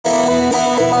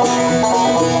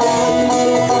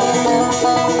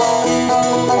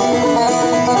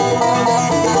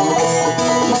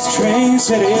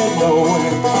said it low,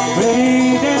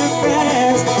 played it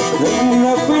fast, loaded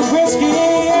up with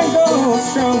whiskey and gold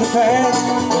strung the past.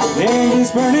 Then it's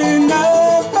burning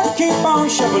up, but keep on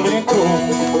shoveling coal.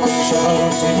 Shovel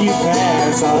till you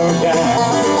pass out or die.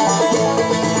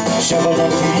 Shovel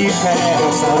till you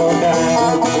pass out or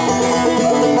die.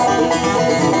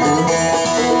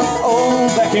 Oh,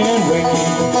 black and waking,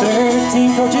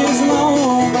 13 coaches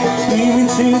long, weaving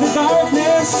through the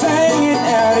darkness, singing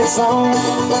out its song.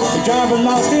 The driver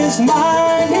lost his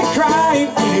mind, he cried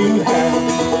for you help,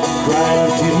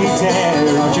 crying till you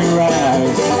tear out your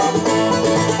eyes,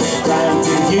 crying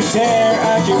till you tear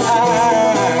out your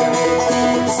eyes.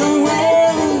 Somewhere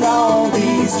in all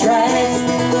these tracks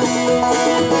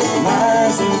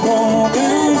lies a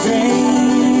broken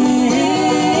dream,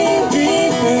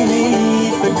 deep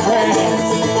beneath the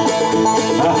cracks.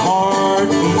 My heart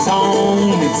beats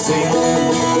on its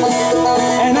sings,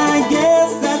 and I guess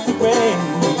that's the way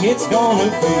it's gonna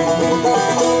be.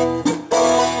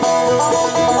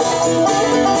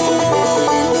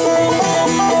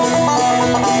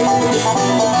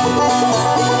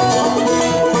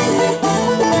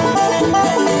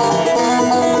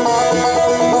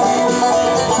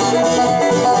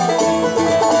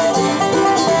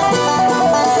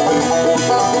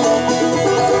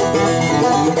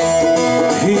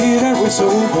 So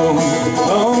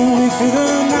lonely through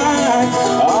the night,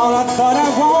 all I thought I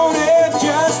wanted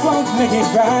just won't make it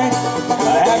right.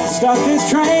 I have to stop this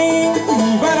train,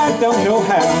 but I don't know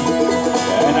how,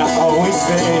 and I always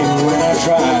fail when I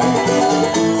try.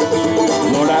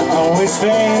 Lord, I always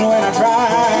fail when I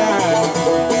try.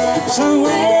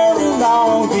 Somewhere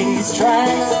along these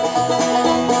tracks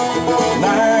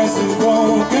lies a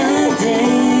broken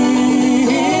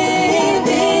dream,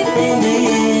 deep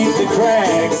beneath the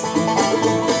cracks.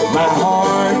 My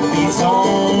heart beats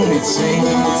on, it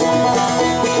sings.